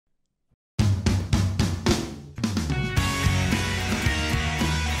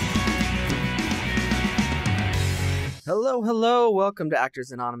Hello, hello. Welcome to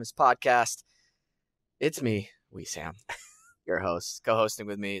Actors Anonymous podcast. It's me, Wee Sam, your host. Co-hosting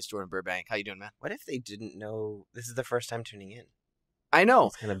with me is Jordan Burbank. How you doing, man? What if they didn't know this is the first time tuning in? I know.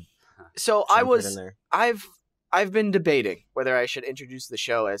 It's kind of So I've been debating whether I should introduce the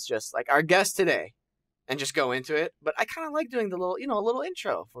show as just like our guest today and just go into it. But I kind of like doing the little, a little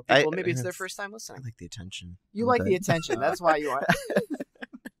intro for people. Maybe it's their first time listening. I like the attention. You like the attention. That's why you are.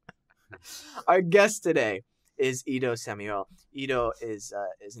 Our guest today is Ido Samuel. Ido is an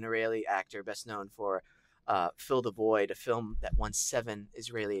Israeli actor, best known for Fill the Void, a film that won 7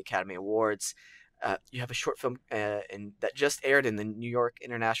 Israeli Academy Awards. You have a short film that just aired in the New York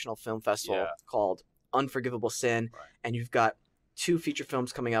International Film Festival called Unforgivable Sin, Right. and you've got 2 feature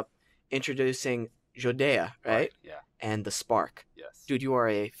films coming up introducing Jodea, right? Yeah. And The Spark. Yes. Dude, you are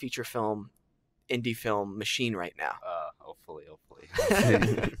a feature film, indie film machine right now. Hopefully.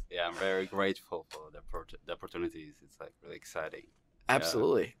 Yeah, I'm very grateful for the opportunities. It's like really exciting.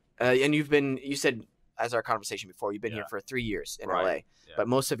 Absolutely. And you said, as our conversation before, you've been here for 3 years in LA, but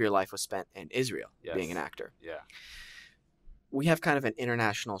most of your life was spent in Israel being an actor. Yeah. We have kind of an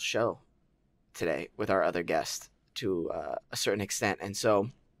international show today with our other guest to a certain extent. And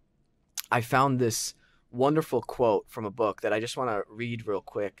so I found this wonderful quote from a book that I just want to read real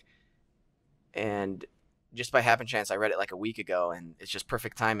quick. And just by happen chance, I read it like a week ago, and it's just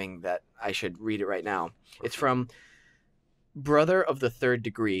perfect timing that I should read it right now. Perfect. It's from Brother of the Third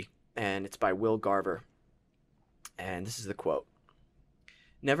Degree, and it's by Will Garver. And this is the quote.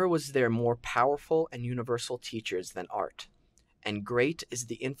 "Never was there more powerful and universal teachers than art, and great is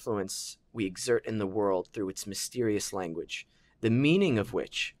the influence we exert in the world through its mysterious language, the meaning of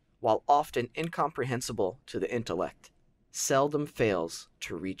which, while often incomprehensible to the intellect, seldom fails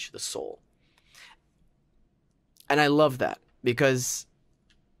to reach the soul." And I love that because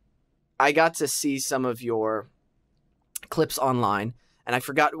I got to see some of your clips online, and I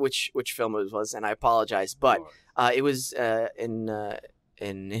forgot which film it was, and I apologize, but it was in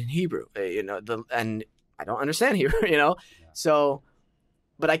Hebrew, and I don't understand Hebrew, So,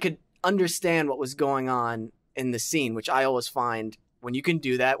 but I could understand what was going on in the scene, which I always find when you can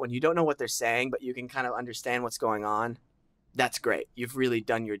do that, when you don't know what they're saying, but you can kind of understand what's going on. That's great. You've really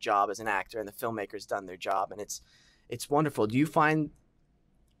done your job as an actor, and the filmmaker's done their job, and it's wonderful. Do you find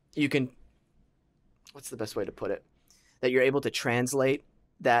you can, what's the best way to put it, that you're able to translate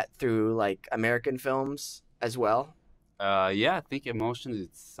that through like American films as well? Yeah, I think emotion is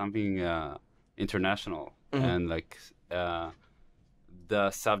something international, and like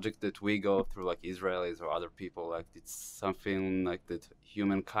the subject that we go through, like Israelis or other people, like it's something like that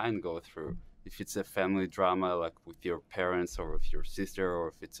humankind go through. If it's a family drama, like with your parents or with your sister, or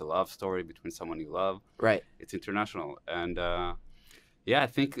if it's a love story between someone you love, right? It's international. And I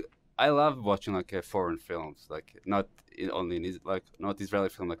think I love watching like foreign films, like not Israeli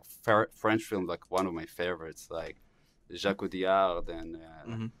film, like French film, like one of my favorites, like Jacques Audiard and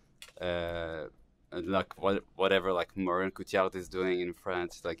like whatever like Marion Cotillard is doing in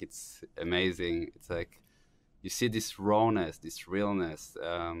France. Like it's amazing. It's like you see this rawness, this realness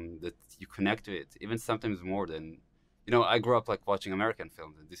that you connect to it, even sometimes more than, I grew up like watching American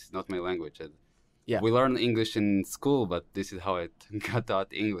films, and this is not my language. And we learn English in school, but this is how I got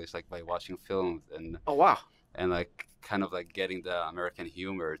taught English, like by watching films. And oh, wow. And like kind of like getting the American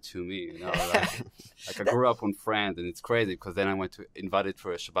humor to me, like I grew up on Friends, and it's crazy because then I went to invited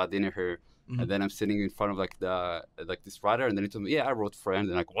for a Shabbat dinner here. And then I'm sitting in front of like this writer, and then he told me, I wrote Friends,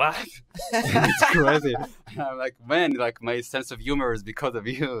 and I'm like, what? It's crazy. And I'm like, man, like my sense of humor is because of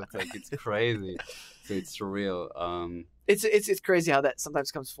you. It's like, it's crazy. So it's surreal. It's crazy how that sometimes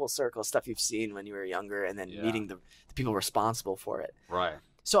comes full circle, stuff you've seen when you were younger, and then meeting the people responsible for it. Right.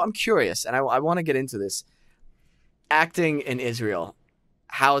 So I'm curious, and I want to get into this. Acting in Israel,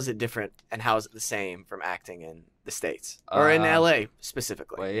 how is it different, and how is it the same from acting in the States or in LA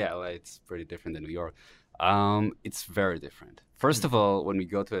specifically? Well, LA, it's pretty different than New York. It's very different. First of all, when we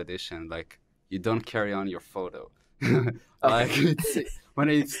go to audition, like you don't carry on your photo. Like when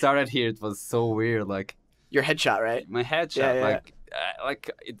I started here, it was so weird. Like your headshot, right? My headshot,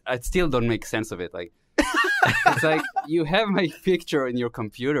 I still don't make sense of it. Like it's like you have my picture in your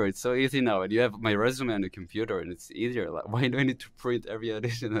computer. It's so easy now, and you have my resume on the computer, and it's easier. Like, why do I need to print every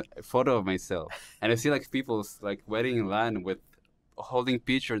audition a photo of myself? And I see like people like waiting in line with holding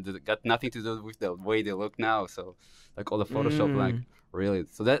pictures that got nothing to do with the way they look now. So like all the Photoshop, like really.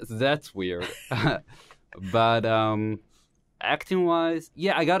 So that's weird. But acting wise,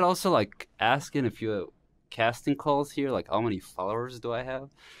 I got also like asking a few casting calls here, like how many followers do I have?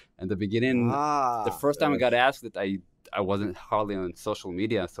 In the beginning, the first time I got asked that I wasn't hardly on social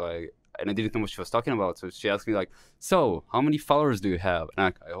media, so and I didn't know what she was talking about. So she asked me like, "So, how many followers do you have?"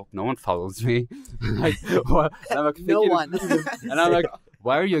 And I hope no one follows me. Like, what? And I'm like, No one. and I'm like,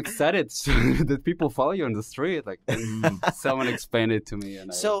 why are you excited that people follow you on the street? Like, then someone explained it to me,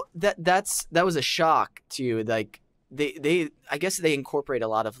 and So that was a shock to you, like. They I guess they incorporate a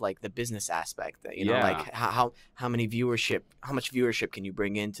lot of like the business aspect that, you know, Yeah. like how much viewership can you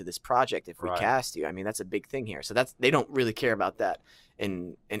bring into this project if we Right. cast you? I mean, that's a big thing here. So they don't really care about that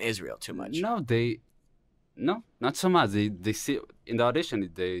in Israel too much. No, not so much. They see in the audition,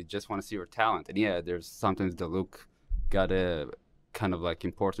 they just want to see your talent, and yeah, there's sometimes the look got a kind of like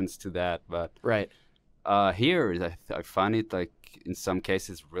importance to that, but Right. here I find it like in some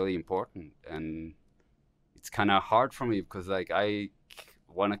cases really important, and it's kind of hard for me because like I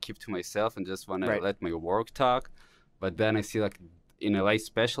want to keep to myself and just want to Right. let my work talk, but then I see like in LA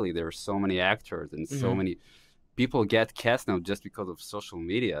especially there are so many actors and so Mhm. many people get cast now just because of social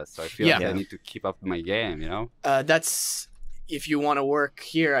media. So I feel Yeah. like I need to keep up my game, you know? That's if you want to work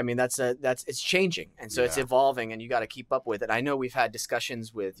here. I mean, that's it's changing, and so it's Yeah. evolving, and you got to keep up with it. I know we've had discussions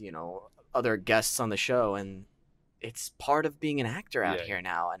with, you know, other guests on the show, and it's part of being an actor out Yeah. here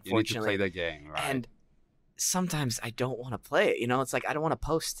now. You need to Unfortunately, play the game, right? and sometimes I don't want to play it. You know, it's like I don't want to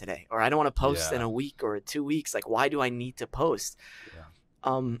post today, or I don't want to post in Yeah. a week or 2 weeks. Like, why do I need to post?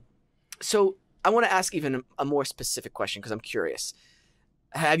 Yeah. So I want to ask even a more specific question because I'm curious.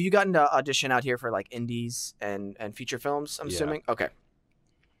 Have you gotten to audition out here for like indies and feature films? I'm Yeah. assuming. Okay.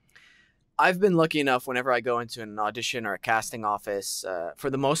 I've been lucky enough whenever I go into an audition or a casting office. For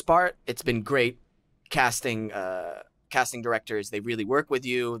the most part, it's been great. Casting directors, they really work with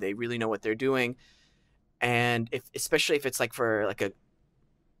you. They really know what they're doing. And especially if it's like for like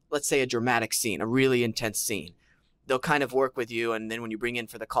let's say a dramatic scene, a really intense scene, they'll kind of work with you. And then when you bring in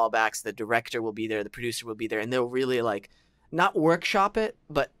for the callbacks, the director will be there, the producer will be there, and they'll really like not workshop it,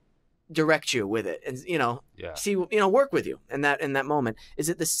 but direct you with it, and Yeah. see, work with you in that moment. Is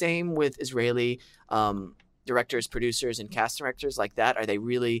it the same with Israeli directors, producers, and cast directors like that? Are they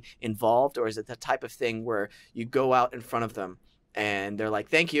really involved, or is it the type of thing where you go out in front of them and they're like,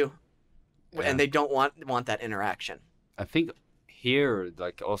 "Thank you," Yeah. and they don't want that interaction? I think here,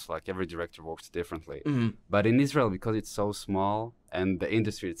 like also like every director works differently. Mhm. But in Israel, because it's so small and the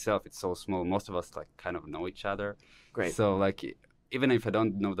industry itself, it's so small, most of us like kind of know each other. Great. So like even if I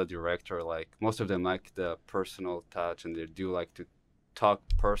don't know the director, like most of them like the personal touch and they do like to talk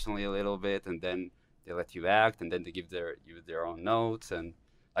personally a little bit, and then they let you act, and then they give you their own notes, and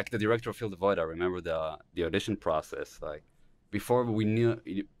like the director of Fill the Void, I remember the audition process. Like before we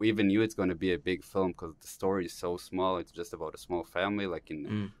even knew it's going to be a big film because the story is so small. It's just about a small family, like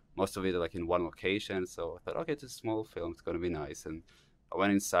in most of it like in one location. So I thought, okay, it's a small film. It's going to be nice. And I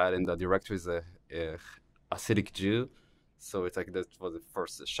went inside, and the director is a Hasidic Jew. So it's like that was the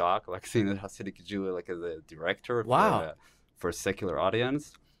first shock, like seeing a Hasidic Jew like as a director Wow. for a secular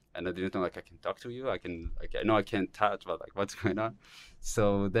audience. And I didn't know like I can talk to you. I know I can't touch, but like what's going on?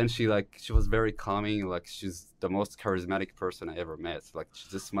 So then she was very calming. Like she's the most charismatic person I ever met. Like she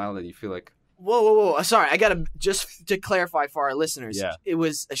just smiled, and you feel like Whoa. Sorry, I gotta just to clarify for our listeners. Yeah. It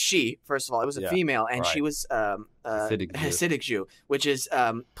was a she, first of all. It was a Yeah, female, and right. she was Hasidic Jew. Hasidic Jew, which is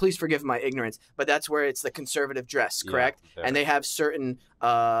please forgive my ignorance, but that's where it's the conservative dress, Yeah, correct? very. And they have certain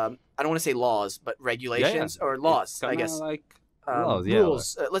I don't want to say laws, but regulations or laws, It's I kinda guess. like laws, yeah,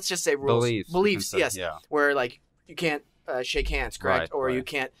 rules. Let's just say rules. beliefs. Yes. Yeah. Where like you can't shake hands, correct? Right, or you right.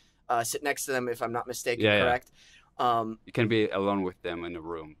 can't sit next to them, if I'm not mistaken, Yeah, yeah. correct? You can be alone with them in a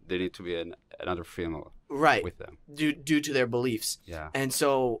room. They need to be another female Right. with them. Due to their beliefs. Yeah. And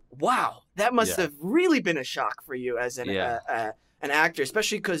so, wow, that must Yeah. have really been a shock for you as an actor,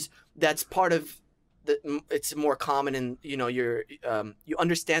 especially because that's part of it's more common in you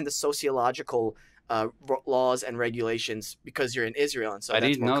understand the sociological laws and regulations because you're in Israel, and so I that's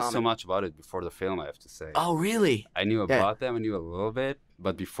didn't more know common. so much about it before the film, I have to say. Oh, really? I knew Yeah. about them, I knew a little bit,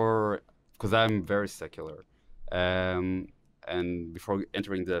 but before, because I'm very secular, and before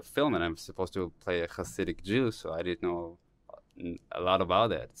entering the film, and I'm supposed to play a Hasidic Jew, so I didn't know a lot about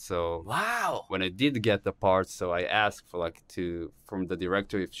it. So Wow. when I did get the part, so I asked for from the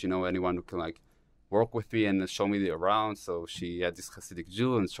director if she know anyone who can work with me and show me around. So she had this Hasidic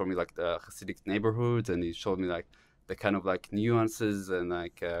Jew and showed me the Hasidic neighborhoods, and he showed me the kind of nuances and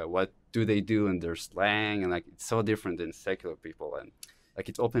what do they do in their slang, and it's so different than secular people, and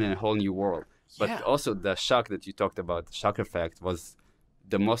it's opening a whole new world. But Yeah. also the shock that you talked about, the shock effect, was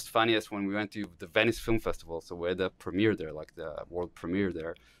the most funniest when we went to the Venice Film Festival. So we had the premiere there, the world premiere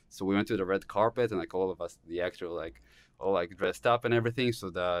there. So we went to the red carpet, and all of us, the actor, all dressed up and everything. So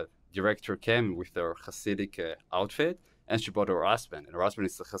the director came with their Hasidic outfit, and she brought her husband. And her husband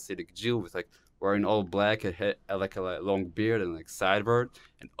is a Hasidic Jew with like wearing all black and like a long beard and like sideburn.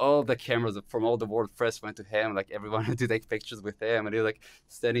 And all the cameras from all the world press went to him. Like everyone had to take pictures with him, and he was like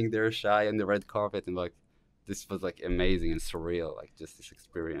standing there shy on the red carpet, and like this was like amazing and surreal, like just this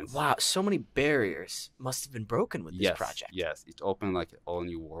experience. Wow, so many barriers must have been broken with this project. Yes, it opened like a whole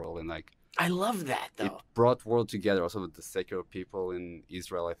new world, and like I love that though. it brought world together also with the secular people in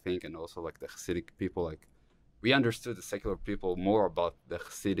Israel, I think, and also like the Hasidic people. Like we understood the secular people more about the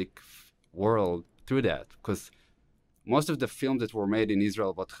Hasidic world through that, because most of the films that were made in Israel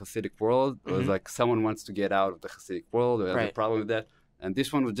about Hasidic world was like someone wants to get out of the Hasidic world or has a problem with that, and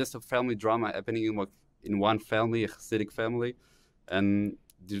this one was just a family drama happening in one family, a Hasidic family, and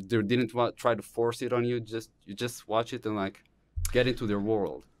they didn't try to force it on you. You just watch it and like get into their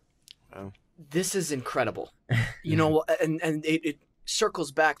world. Wow. This is incredible. You know, and it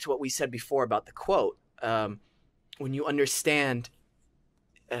circles back to what we said before about the quote. When you understand,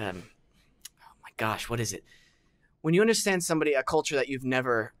 oh my gosh, what is it? When you understand a culture that you've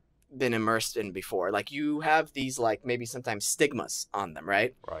never been immersed in before, like you have these like maybe sometimes stigmas on them,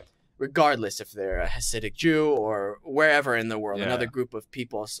 right? Right. Regardless if they're a Hasidic Jew or wherever in the world, another group of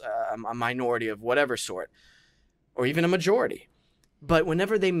people, a minority of whatever sort, or even a majority. But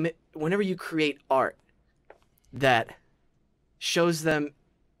whenever you create art that shows them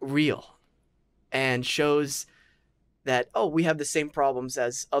real and shows that, oh, we have the same problems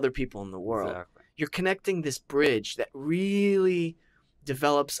as other people in the world, Exactly. you're connecting this bridge that really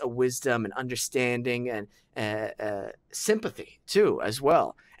develops a wisdom and understanding and sympathy too as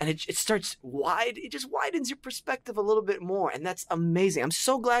well. And it starts it just widens your perspective a little bit more, and that's amazing. I'm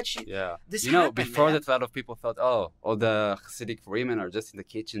so glad this happened, before man. that, a lot of people thought, oh, all the Hasidic women are just in the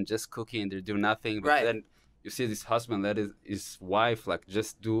kitchen, just cooking, and they do nothing. But then you see this husband let his wife like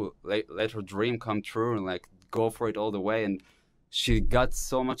just let her dream come true and like go for it all the way, and she got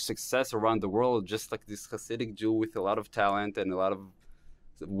so much success around the world, just like this Hasidic Jew with a lot of talent and a lot of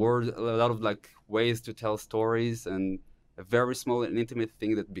words, a lot of like ways to tell stories, and a very small and intimate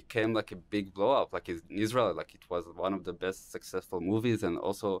thing that became like a big blow up. Like in Israel, like it was one of the best successful movies, and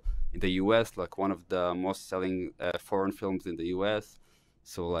also in the US, like one of the most selling foreign films in the US.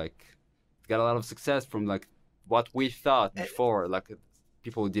 So like it got a lot of success from like what we thought before, like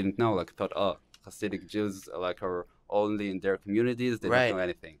people who didn't know, like thought, oh, Hasidic Jews like are only in their communities, they don't know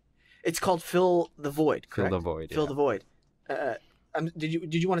anything. It's called Fill the Void, correct? Fill the Void. Fill the Void.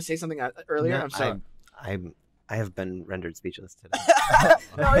 Did you want to say something earlier? No, I'm sorry. I have been rendered speechless today.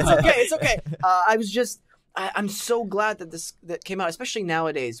 No, it's okay. It's okay. I'm so glad that came out, especially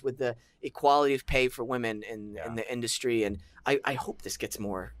nowadays with the equality of pay for women in the industry, and I hope this gets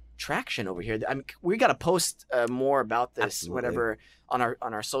more traction over here. I mean, we got to post more about this, whatever, on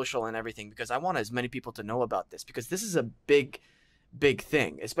our social and everything, because I want as many people to know about this, because this is a big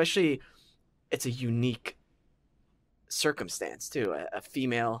thing. Especially, it's a unique circumstance too. A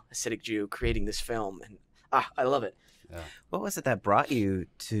female Hasidic Jew creating this film, and I love it. Yeah. What was it that brought you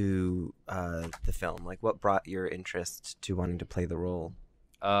to the film? Like, what brought your interest to wanting to play the role?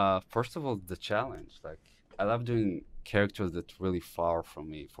 First of all, the challenge. Like, I love doing characters that really far from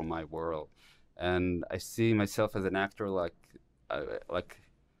me, from my world, and I see myself as an actor. Like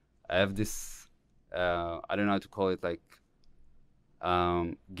I have this, I don't know how to call it, like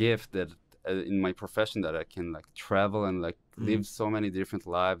gift that in my profession, that I can like travel and like live so many different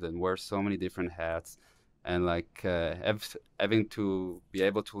lives and wear so many different hats, and like having to be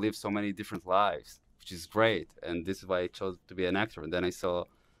able to live so many different lives, which is great. And this is why I chose to be an actor. And then I saw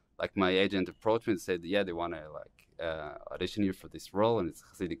like my agent approached me and said, yeah, they want to like audition you for this role, and it's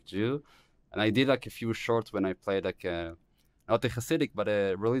Hasidic Jew. And I did like a few shorts when I played like not a Hasidic, but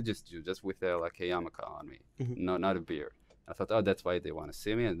a religious Jew, just with like a yarmulke on me, not a beard. I thought, oh, that's why they want to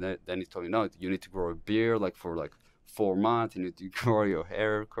see me. And then he told me, no, you need to grow a beard like for like 4 months. You need to grow your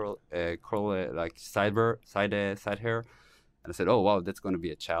hair, curl like side hair. And I said, oh wow, that's going to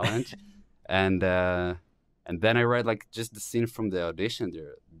be a challenge. and then I read like just the scene from the audition.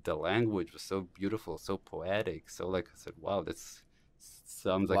 The language was so beautiful, so poetic. So like I said, wow, that's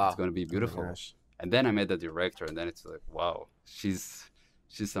sounds like it's going to be beautiful. Oh and then I met the director, and then it's like, wow, she's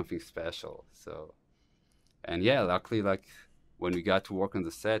something special. So. And yeah, luckily, like when we got to work on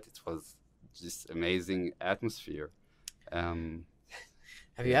the set, it was just amazing atmosphere.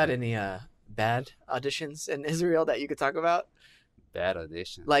 Have you had any bad auditions in Israel that you could talk about? Bad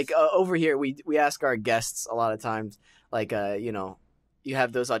auditions? Like over here, we ask our guests a lot of times, like you know, you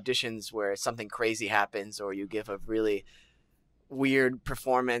have those auditions where something crazy happens, or you give a really weird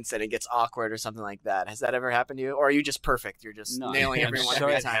performance and it gets awkward or something like that. Has that ever happened to you, or are you just perfect? You're just nailing everyone I'm sure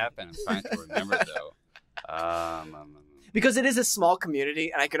every it time. happened. I'm trying to remember though. because it is a small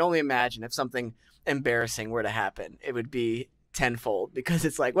community, and I could only imagine if something embarrassing were to happen, it would be tenfold, because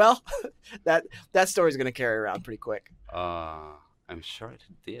it's like, well, that story's going to carry around pretty quick. I'm sure it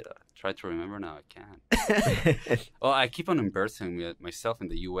did. I try to remember now. I can't. Well, I keep on embarrassing myself in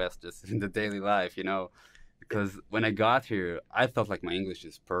the U.S. just in the daily life, you know, because when I got here, I felt like my English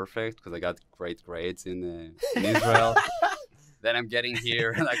is perfect because I got great grades in Israel. Then I'm getting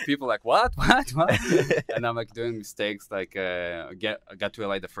here, like people like, what? And I'm like doing mistakes. Like I got to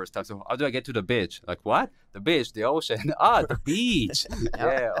LA the first time. So how do I get to the beach? Like what? The beach, the ocean. The beach.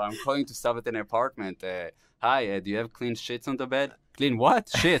 Yeah. I'm calling to stop at an apartment. Hi, do you have clean sheets on the bed? Clean what?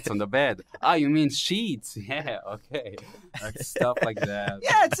 Sheets on the bed. You mean sheets? Yeah. Okay. Like stuff like that.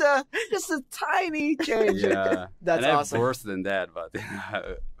 Yeah, it's just a tiny change. Yeah. That's and awesome. Worse than that, but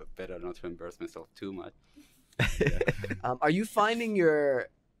better not to embarrass myself too much. Yeah. Are you finding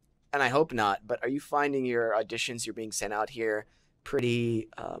and I hope not, but are you finding your auditions you're being sent out here pretty,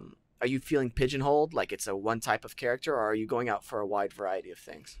 are you feeling pigeonholed, like it's a one type of character, or are you going out for a wide variety of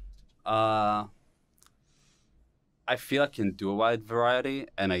things? I feel I can do a wide variety,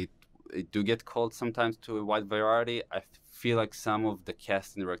 and I do get called sometimes to a wide variety. I feel like some of the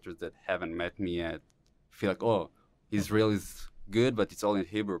casting directors that haven't met me yet feel like, oh, Israel is good, but it's all in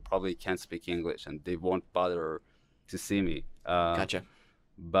Hebrew, probably can't speak English, and they won't bother to see me. Gotcha.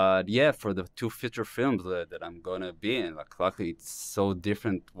 But yeah, for the two feature films that I'm gonna be in, like luckily it's so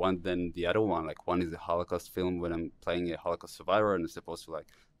different one than the other one. Like one is a Holocaust film when I'm playing a Holocaust survivor, and I'm supposed to like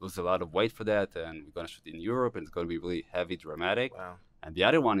lose a lot of weight for that, and we're gonna shoot in Europe, and it's gonna be really heavy, dramatic. Wow. And the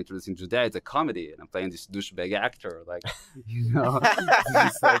other one, Introducing Judea, it's a comedy, and I'm playing this douchebag actor, like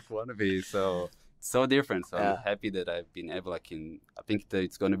it's like wannabe. So different. So I'm happy that I've been able. I think that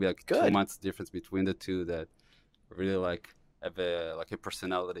it's gonna be like 2 months difference between the two that really like have a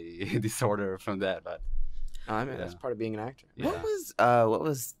personality disorder from that. But I mean, that's part of being an actor. Yeah. What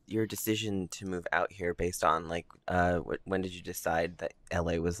was your decision to move out here based on? Like, when did you decide that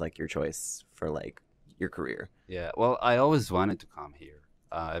LA was like your choice for like your career? Yeah, well, I always wanted to come here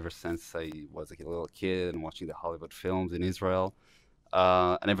ever since I was like a little kid and watching the Hollywood films in Israel.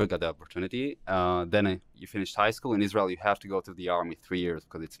 I never got the opportunity. Then you finished high school in Israel. You have to go to the army 3 years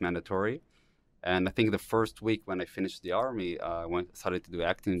because it's mandatory. And I think the first week when I finished the army, I started to do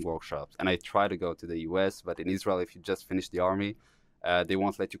acting workshops. And I tried to go to the U.S., but in Israel, if you just finish the army, they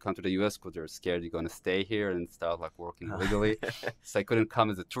won't let you come to the U.S. because they're scared you're going to stay here and start like working legally. So I couldn't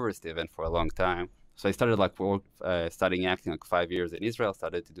come as a tourist even for a long time. So I started like studying acting like 5 years in Israel,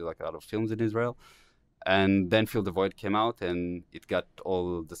 started to do like a lot of films in Israel. And then Fill the Void came out, and it got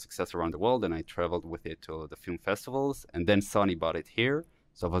all the success around the world, and I traveled with it to the film festivals. And then Sony bought it here.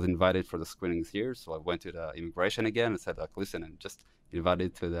 So I was invited for the screenings here. So I went to the immigration again and said, like, listen, I'm just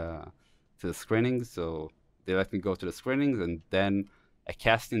invited to the screenings. So they let me go to the screenings. And then a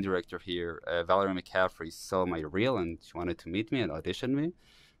casting director here, Valerie McCaffrey, saw my reel, and she wanted to meet me and audition me.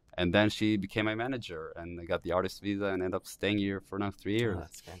 And then she became my manager, and I got the artist visa and ended up staying here for now 3 years. Oh,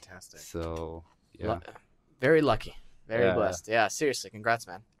 that's fantastic. So, yeah. Very lucky. Very blessed. Yeah, seriously. Congrats,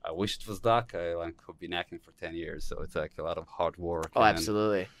 man. I wish it was luck. I have been acting for 10 years, so it's like a lot of hard work. Oh,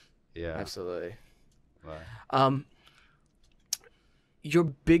 absolutely. Yeah. Absolutely. Right. Your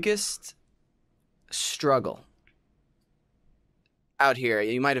biggest struggle out here,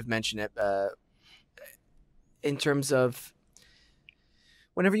 you might have mentioned it, in terms of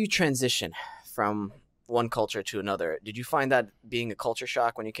whenever you transition from one culture to another, did you find that being a culture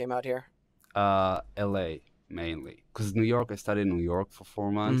shock when you came out here? LA mainly, because New York, I studied in New York for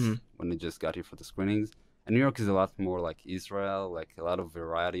 4 months when I just got here for the screenings. And New York is a lot more like Israel, like a lot of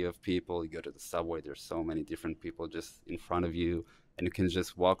variety of people. You go to the subway, there's so many different people just in front of you, and you can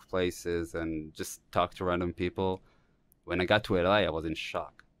just walk places and just talk to random people. When I got to LA, I was in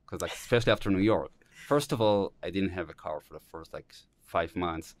shock, because like especially after New York. First of all, I didn't have a car for the first like 5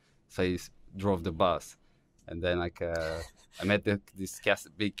 months, so I drove the bus. And then like I met this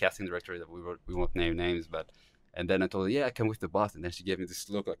big casting director that we won't name names, and then I told her, yeah, I come with the bus. And then she gave me this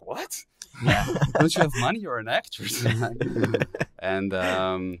look like, what? Yeah. Don't you have money? You're an actress. And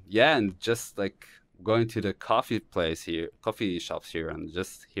and just like going to the coffee shops here, and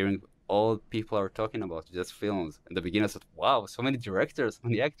just hearing all people are talking about just films. In the beginning, I said, wow, so many directors, so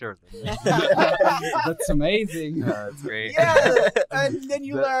many actors. That's amazing. That's great. Yeah, and then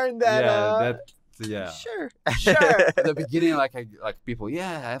you learn that. Yeah. Sure. At the beginning, like people, I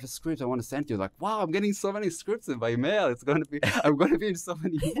have a script I want to send you. Like, wow, I'm getting so many scripts in by mail. I'm gonna be in so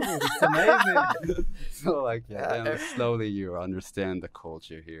many movies. It's amazing. So then slowly you understand the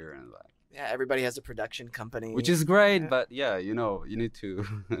culture here, and like Yeah, everybody has a production company. which is great. Yeah. But yeah, you know, you need to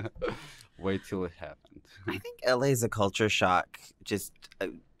wait till it happens. I think LA is a culture shock. Just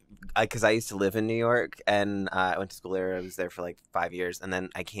because I used to live in New York, and I went to school there. I was there for like 5 years, and then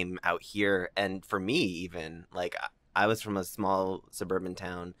I came out here. And for me, even like I was from a small suburban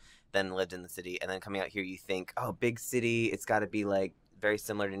town, then lived in the city, and then coming out here, you think, oh, big city, it's got to be like very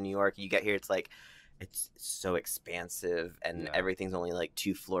similar to New York. You get here, it's like it's so expansive, and everything's only like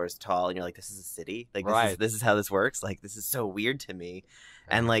 2 floors tall, and you're like, this is a city, like this is how this works. Like this is so weird to me,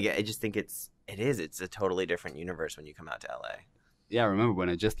 and like I just think it's a totally different universe when you come out to LA. Yeah, I remember when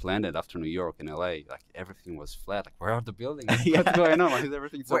I just landed after New York in LA, like everything was flat. Like, where are the buildings? What's going on? Why is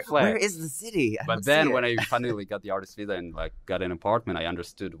everything so flat? Where is the city? But then when I finally got the artist visa and like got an apartment, I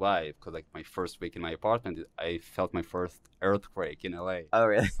understood why. Because like my first week in my apartment, I felt my first earthquake in LA. Oh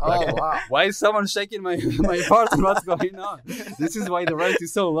really? Oh wow! Why is someone shaking my apartment? What's going on? This is why the rent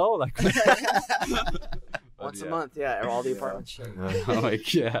is so low. Like once a month, all the apartments shake.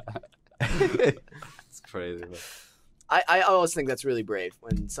 Like it's crazy. But... I always think that's really brave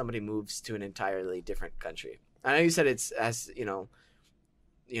when somebody moves to an entirely different country. I know you said it's it's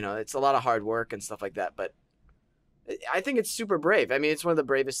a lot of hard work and stuff like that, but I think it's super brave. I mean, it's one of the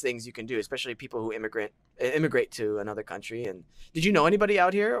bravest things you can do, especially people who immigrate to another country. And did you know anybody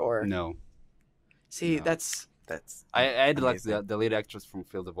out here or no? See, No. That's I had amazing. like the lead actress from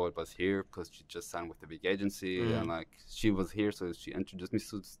Fill the Void was here because she just signed with the big agency and like she was here, so she introduced me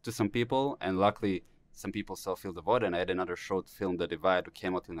to some people, and luckily some people saw Fill the Void, and I had another short film, The Divide, who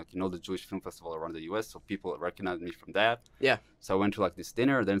came out in the Jewish Film Festival around the US, so people recognized me from that. Yeah. So I went to like this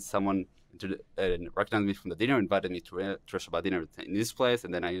dinner, then someone recognized me from the dinner, invited me to a Shabbat dinner in this place,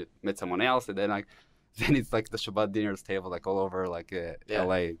 and then I met someone else, and then it's like the Shabbat dinners table like all over like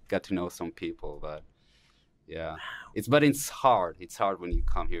LA. Got to know some people, but yeah, it's hard. It's hard when you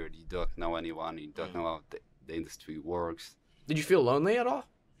come here. You don't know anyone. You don't know how the industry works. Did you feel lonely at all?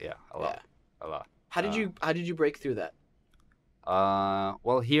 Yeah, a lot. How did you break through that?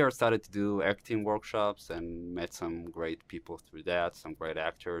 Well, here I started to do acting workshops and met some great people through that. Some great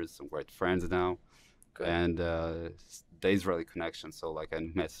actors, some great friends now, Good. and the Israeli connection. So like I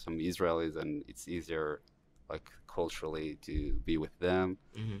met some Israelis, and it's easier, like culturally, to be with them.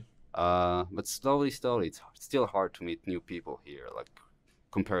 But slowly, it's still hard to meet new people here, like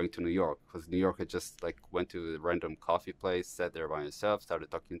comparing to New York, because New York I just like went to a random coffee place, sat there by myself, started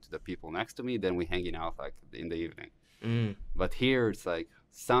talking to the people next to me, then we hanging out like in the evening. But here it's like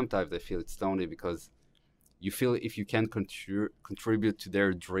sometimes I feel it's lonely because you feel if you can contribute to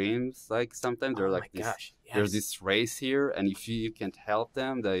their dreams, like sometimes they're like there's this race here, and if you can't help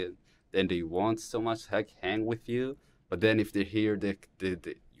them, then they want so much hang with you. But then if they're here, they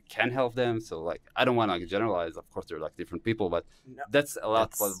can help them. So like I don't want to generalize, of course they're like different people, but that's a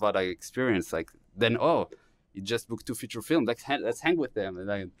lot what I experienced. Like then you just booked 2 feature films, let's hang with them,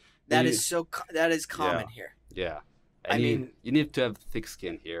 and that is common here. Yeah, and you need to have thick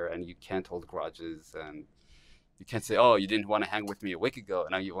skin here, and you can't hold grudges, and you can't say, oh, you didn't want to hang with me a week ago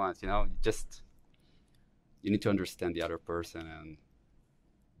and now you want, you need to understand the other person and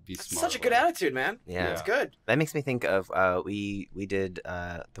be smart. Such a good attitude, man. Yeah, it's good. That makes me think of we did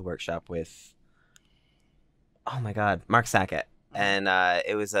the workshop with, oh my God, Mark Sackett, and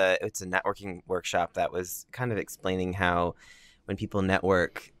it's a networking workshop that was kind of explaining how when people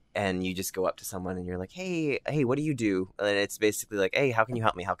network and you just go up to someone and you're like, hey, what do you do? And it's basically like, hey, how can you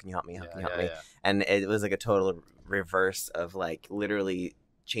help me? How can you help me? How can you help me? And it was like a total reverse of like literally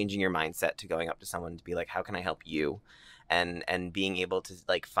changing your mindset to going up to someone to be like, how can I help you? And being able to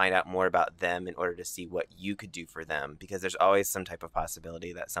like find out more about them in order to see what you could do for them, because there's always some type of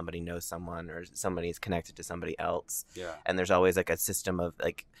possibility that somebody knows someone or somebody is connected to somebody else. Yeah. And there's always like a system of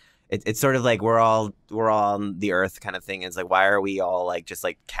like, it's sort of like we're all on the earth kind of thing. It's like, why are we all like just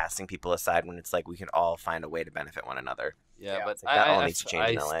like casting people aside when it's like we can all find a way to benefit one another? Yeah, but like that all needs to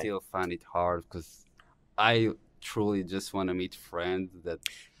change in LA. I still find it hard because I truly just want to meet friends that.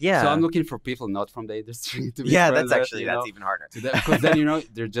 Yeah. So I'm looking for people not from the industry to be friends. That's even harder. Because then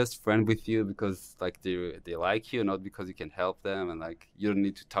they're just friends with you because like they like you, not because you can help them, and like you don't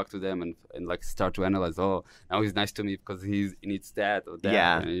need to talk to them and like start to analyze. Oh, now he's nice to me because he needs that or that.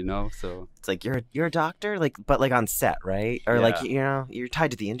 Yeah. So it's like you're a doctor, like but like on set, right? Or like you're tied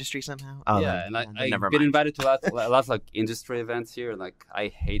to the industry somehow. Oh, yeah, and I've been invited to lots of like industry events here, and like I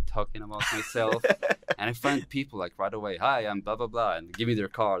hate talking about myself, and I find people like right away, hi, I'm blah blah blah, and give me their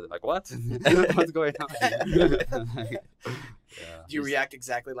card. They're like, what? What's going on? Do you react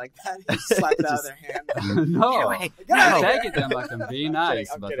exactly like that? You slap it out of their hand. No, I take it them like I'm being nice,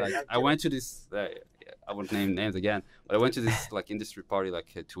 I'm but kidding, like I'm I went to this I won't name names again, but I went to this like industry party like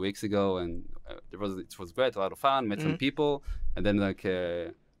 2 weeks ago, and it was great, a lot of fun, met some people, and then like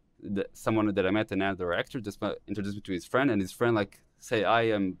someone that I met, an art director, just introduced me to his friend, and his friend like say I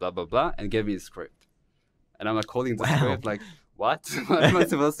am blah blah blah, and gave me a script, and I'm like holding the script like. What? What am I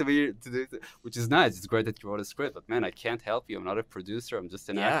supposed to be to do? Which is nice. It's great that you wrote a script, but man, I can't help you. I'm not a producer. I'm just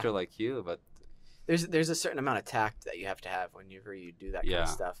an actor like you. But there's a certain amount of tact that you have to have whenever you do that kind of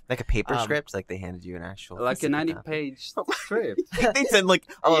stuff. Like a paper script, like they handed you an actual, like a 90-page script. They said like,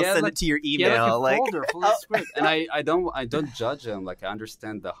 I'll send it to your email. Like a folder full of script, and I don't judge them. Like I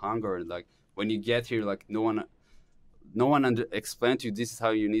understand the hunger, and like when you get here, like no one explained to you this is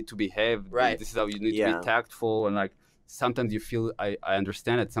how you need to behave. Right. This is how you need to be tactful, and like. Sometimes you feel I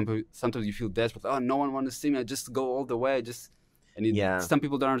understand it. Sometimes you feel desperate. Oh, no one wants to see me. I just go all the way. Some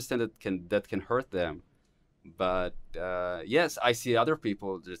people don't understand that can hurt them. But yes, I see other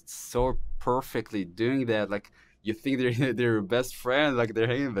people just so perfectly doing that. Like you think they're your best friend, like they're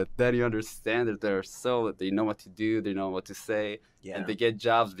hanging, but then you understand that they know what to do, they know what to say, and they get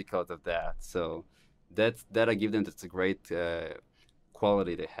jobs because of that. So that I give them. That's a great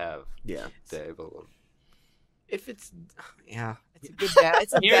quality to have. Yeah. If it's it's a good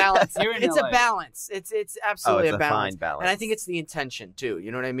it's a balance. It's a balance. It's absolutely a balance. Fine balance. And I think it's the intention too.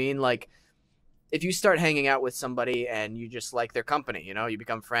 You know what I mean? Like if you start hanging out with somebody and you just like their company, you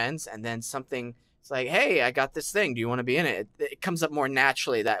become friends, and then it's like, hey, I got this thing. Do you want to be in it? It comes up more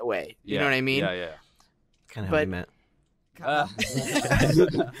naturally that way. You know what I mean? Yeah. Kind of how we met.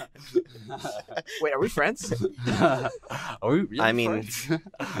 Wait, are we friends? Are we really I mean, friends?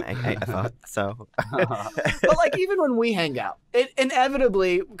 I thought so. But like even when we hang out, it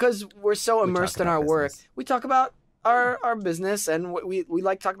inevitably, because we're so immersed in our work, we talk about our business, and we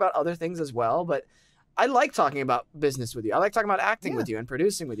like to talk about other things as well. But I like talking about business with you. I like talking about acting with you and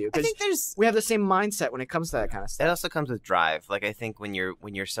producing with you, because we have the same mindset when it comes to that kind of stuff. It also comes with drive. Like I think when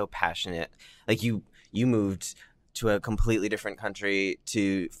you're so passionate, like you moved to a completely different country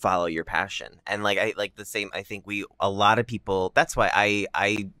to follow your passion, and like I think a lot of people. That's why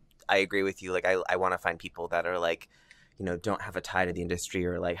I agree with you. Like I want to find people that are like, don't have a tie to the industry,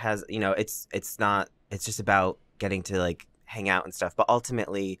 or like has it's just about getting to like hang out and stuff. But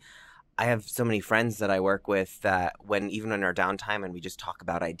ultimately, I have so many friends that I work with that even in our downtime and we just talk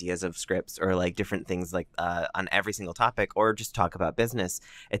about ideas of scripts or like different things like on every single topic, or just talk about business.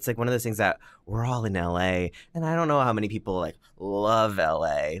 It's like one of those things that we're all in LA, and I don't know how many people like love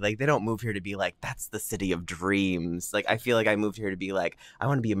LA. Like they don't move here to be like, that's the city of dreams. Like I feel like I moved here to be like, I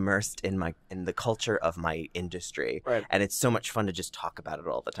want to be immersed in the culture of my industry. Right. And it's so much fun to just talk about it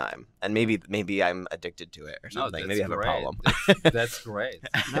all the time. And maybe I'm addicted to it or something. Maybe I have a problem. That's great.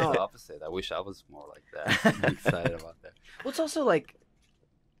 No, the opposite. I wish I was more like that. I'm excited about that. Well, it's also like,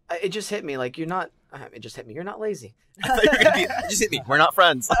 it just hit me. Like, you're not, it just hit me. You're not lazy. It just hit me. We're not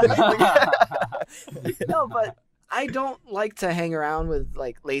friends. No, but I don't like to hang around with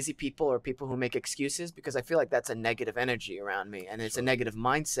like lazy people or people who make excuses, because I feel like that's a negative energy around me, and it's a negative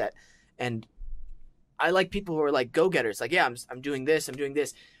mindset. And I like people who are like go-getters. Like, yeah, I'm doing this.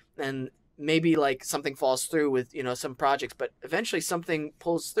 And maybe like something falls through with, some projects, but eventually something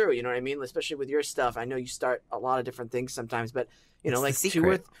pulls through, you know what I mean? Especially with your stuff. I know you start a lot of different things sometimes, but like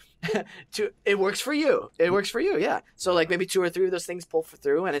two, it works for you. It works for you. Yeah. So like maybe 2 or 3 of those things pull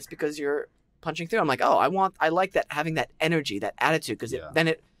through, and it's because you're punching through. I'm like, oh, I like that, having that energy, that attitude, because then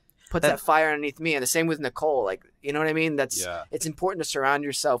it puts that fire underneath me. And the same with Nicole, like, you know what I mean? It's important to surround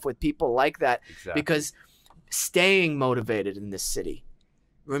yourself with people like that, because staying motivated in this city,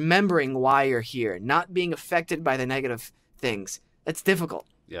 remembering why you're here, not being affected by the negative things, that's difficult.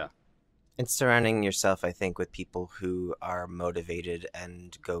 Yeah. And surrounding yourself, I think, with people who are motivated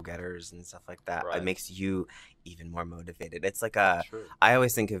and go-getters and stuff like that, it makes you even more motivated. It's like I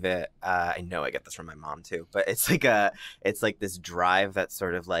always think of it, I know I get this from my mom too, but it's like this drive that's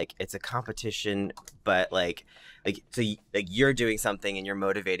sort of like, it's a competition, but so you're doing something and you're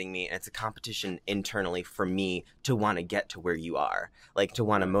motivating me, and it's a competition internally for me to want to get to where you are, like to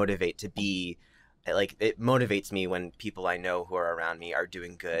want to motivate, to be like, it motivates me when people I know who are around me are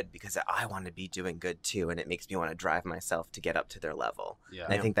doing good, because I want to be doing good too, and it makes me want to drive myself to get up to their level. Yeah.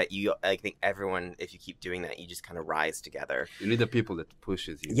 And I think everyone, if you keep doing that, you just kind of rise together. You need the people that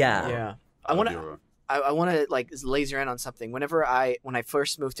pushes you. Yeah. I want to like laser in on something. When I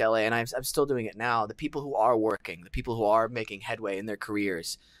first moved to LA, and I'm still doing it now, the people who are working, the people who are making headway in their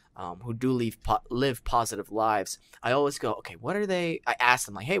careers, who do live positive lives, I always go, okay, what are they? I ask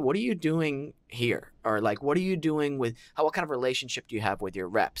them, like, hey, what are you doing here? Or like, what are you doing with, what kind of relationship do you have with your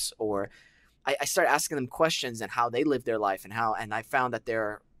reps? Or I start asking them questions and how they live their life, and I found that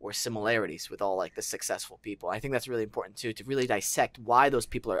they're or similarities with all like the successful people. I think that's really important too, to really dissect why those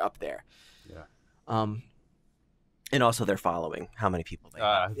people are up there. Yeah. And also their following, how many people they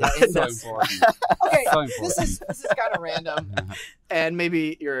have. That's so important. Okay, So important. this is kind of random, and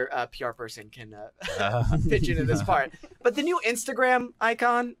maybe your PR person can pitch into this part. But the new Instagram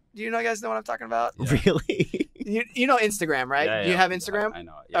icon, do you guys know what I'm talking about? Yeah. Really? You know Instagram, right? Yeah, Do you yeah. have Instagram? I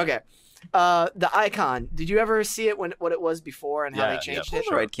know. Yeah. Okay. The icon. Did you ever see it what it was before and how Yeah, they changed yeah, it?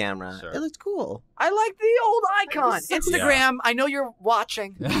 Polaroid camera. Sure. It looks cool. I like the old icon. So- Instagram. I know you're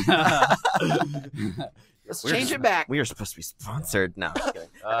watching. Let's change it back. We are supposed to be sponsored. No, just kidding.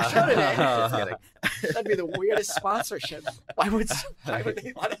 Shut it, Just kidding. That'd be the weirdest sponsorship. Why would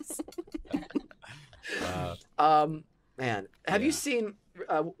they want us? Man, have you seen?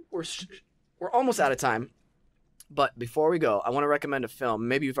 We're almost out of time, but before we go, I want to recommend a film.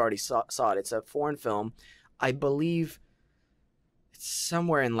 Maybe you've already saw it. It's a foreign film. I believe it's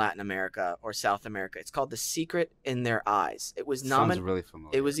somewhere in Latin America or South America. It's called The Secret in Their Eyes. It was Sounds really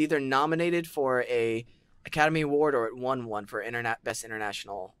familiar. It was either nominated for a Academy Award or it won one for Best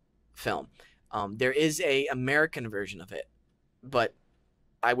International Film. There is a American version of it, but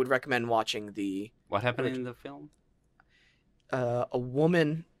I would recommend watching the. What happened in the film? A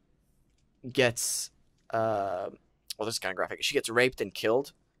woman gets well, this is kind of graphic. She gets raped and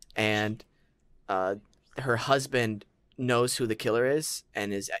killed, and her husband knows who the killer is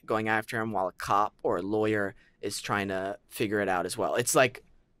and is going after him while a cop or a lawyer is trying to figure it out as well. It's like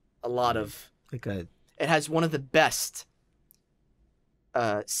a lot of. Like a It has one of the best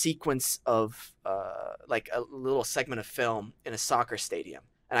sequence of like a little segment of film in a soccer stadium,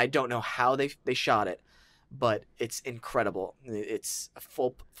 and I don't know how they shot it, but it's incredible. It's a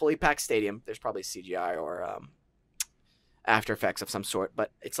fully packed stadium. There's probably CGI or After Effects of some sort,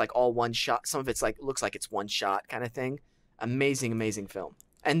 but it's like all one shot. Some of it's like looks like it's one shot kind of thing. Amazing film,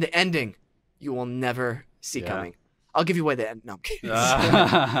 and the ending you will never see coming. I'll give you away the end. No, I'm kidding.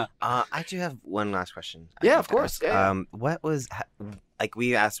 I do have one last question. Yeah, of course. Yeah. What was like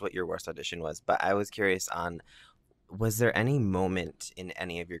we asked what your worst audition was, but I was curious on was there any moment in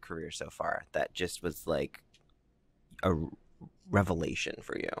any of your career so far that just was like a revelation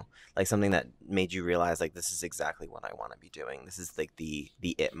for you, like something that made you realize like this is exactly what I want to be doing. This is like the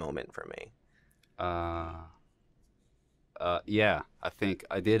it moment for me. Yeah, I think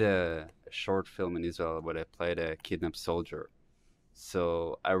I did a short film in Israel where I played a kidnapped soldier.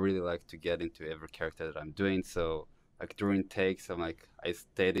 So I really like to get into every character that I'm doing. So like during takes, I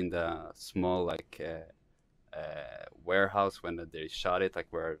stayed in the small warehouse when they shot it, like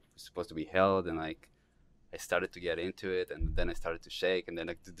where it's supposed to be held, and like I started to get into it, and then I started to shake, and then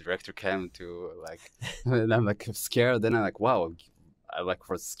like the director came to like, and I'm like scared. Then I'm like, wow, I like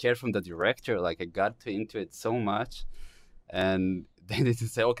was scared from the director. Like I got into it so much. And then they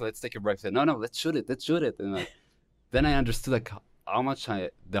just say, okay, let's take a break. I said, no, let's shoot it. And like, then I understood like how much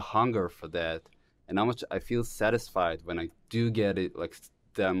the hunger for that, and how much I feel satisfied when I do get it, like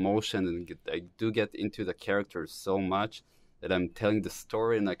the emotion, and I do get into the characters so much that I'm telling the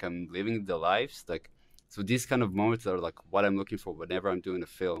story and like I'm living the lives. Like, so these kind of moments are like what I'm looking for whenever I'm doing a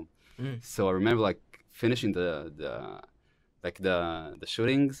film. So I remember like finishing the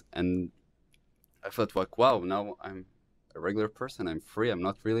shootings, and I felt like, wow, now I'm a regular person. I'm free. I'm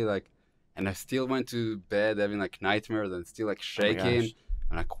not really like, and I still went to bed having like nightmares and still like shaking.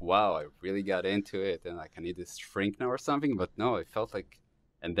 I'm like, wow, I really got into it, and like I need this shrink now or something. But no, I felt like,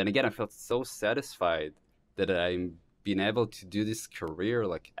 and then again, I felt so satisfied that I'm being able to do this career,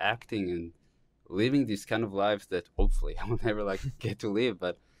 like acting and living these kind of lives that hopefully I will never like get to live.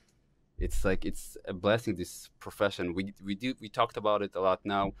 But it's like it's a blessing, this profession. We talked about it a lot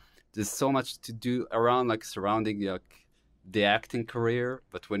now. There's so much to do around like surrounding the acting career,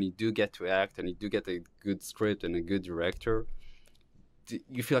 but when you do get to act and you do get a good script and a good director,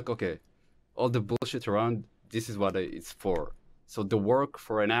 you feel like, okay, all the bullshit around, this is what it's for. So the work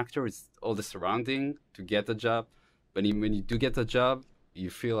for an actor is all the surrounding to get the job. But when you do get the job,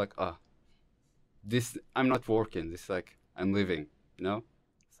 you feel like, this, I'm not working. This is like, I'm living, you know?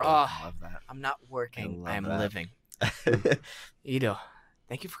 So, I love that. I'm not working. I I'm love living. Ido,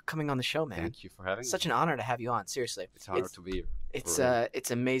 thank you for coming on the show, man. Thank you for having me. Such an honor to have you on. Seriously, It's an honor to be here.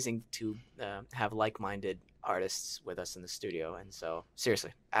 It's amazing to have like-minded artists with us in the studio, and so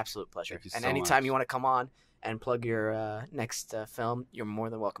seriously, absolute pleasure. Thank you And so anytime much. you want to come on and plug your next film, you're more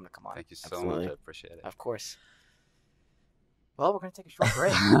than welcome to come on. Thank you so Absolutely. much. I appreciate it. Of course. Well, we're gonna take a short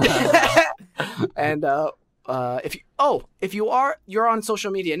break, and if you're on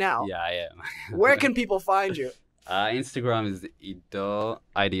social media now, Yeah, I am. where can people find you? Instagram is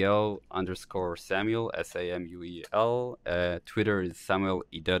IDO _ Samuel. Twitter is Samuel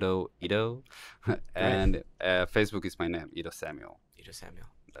Ido. And Facebook is my name, Ido Samuel. Ido Samuel.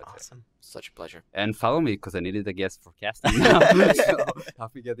 That's it. Awesome. Such a pleasure. And follow me because I needed a guest for casting now. So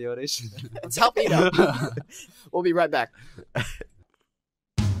help me get the audition. Let's help Ido. We'll be right back.